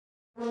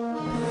Innocent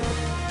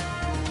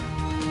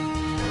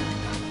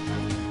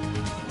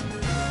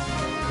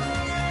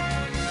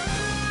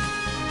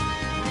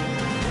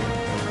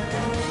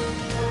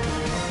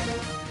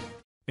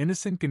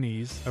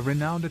Guinese, a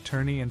renowned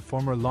attorney and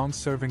former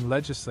long-serving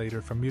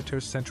legislator from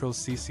Uttar Central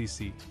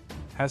CCC,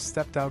 has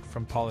stepped out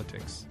from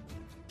politics.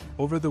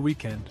 Over the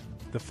weekend,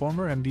 the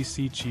former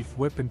MDC chief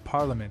whip in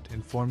Parliament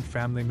informed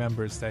family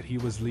members that he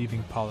was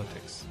leaving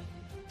politics.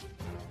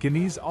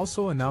 Guinese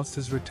also announced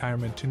his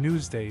retirement to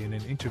Newsday in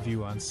an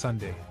interview on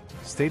Sunday,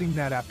 stating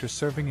that after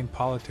serving in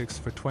politics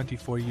for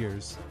 24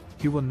 years,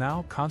 he will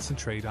now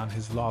concentrate on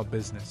his law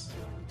business.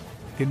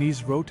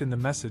 Guinese wrote in the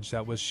message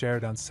that was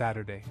shared on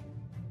Saturday,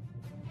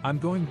 "I'm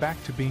going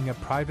back to being a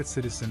private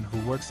citizen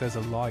who works as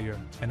a lawyer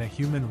and a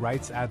human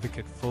rights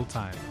advocate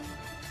full-time.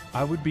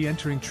 I would be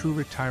entering true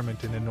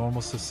retirement in a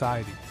normal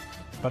society,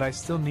 but I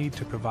still need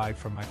to provide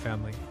for my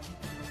family.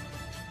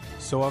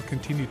 So I'll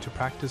continue to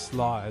practice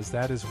law as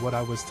that is what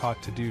I was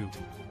taught to do.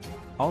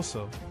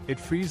 Also, it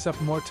frees up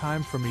more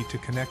time for me to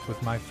connect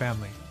with my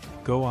family,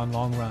 go on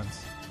long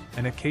runs,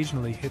 and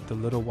occasionally hit the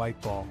little white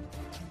ball.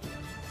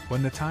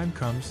 When the time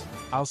comes,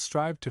 I'll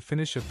strive to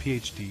finish a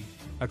PhD,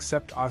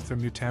 accept Arthur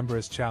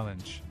Mutambara's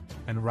challenge,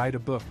 and write a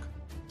book.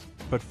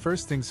 But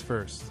first things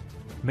first,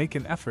 make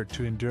an effort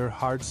to endure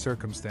hard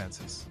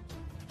circumstances."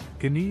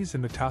 Guinese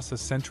and Mutasa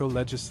Central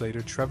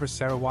legislator Trevor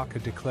Sarawaka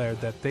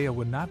declared that they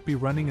would not be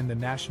running in the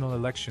national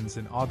elections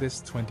in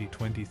August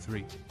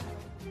 2023.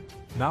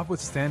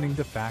 Notwithstanding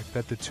the fact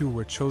that the two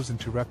were chosen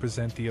to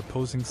represent the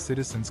opposing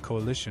Citizens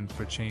Coalition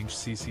for Change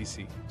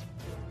 (CCC).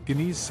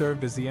 Guinese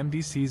served as the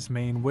MDC's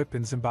main whip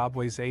in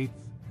Zimbabwe's 8th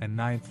and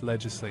 9th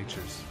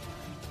legislatures.